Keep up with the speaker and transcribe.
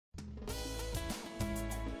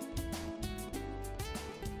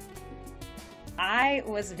I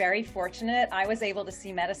was very fortunate. I was able to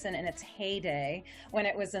see medicine in its heyday when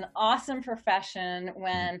it was an awesome profession,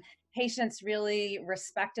 when patients really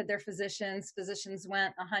respected their physicians. Physicians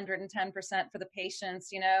went 110% for the patients.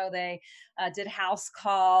 They did house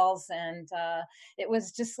calls, and it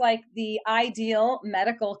was just like the ideal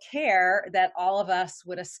medical care that all of us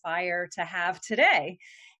would aspire to have today.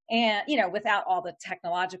 And without all the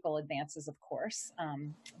technological advances, of course,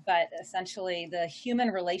 but essentially the human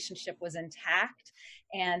relationship was intact,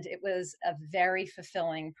 and it was a very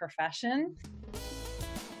fulfilling profession.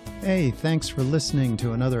 Hey, thanks for listening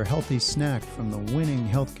to another healthy snack from the winning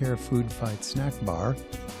healthcare food fight snack bar.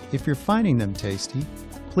 If you're finding them tasty,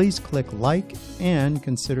 please click like and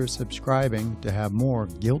consider subscribing to have more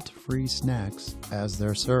guilt-free snacks as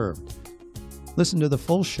they're served. Listen to the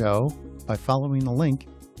full show by following the link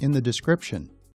in the description.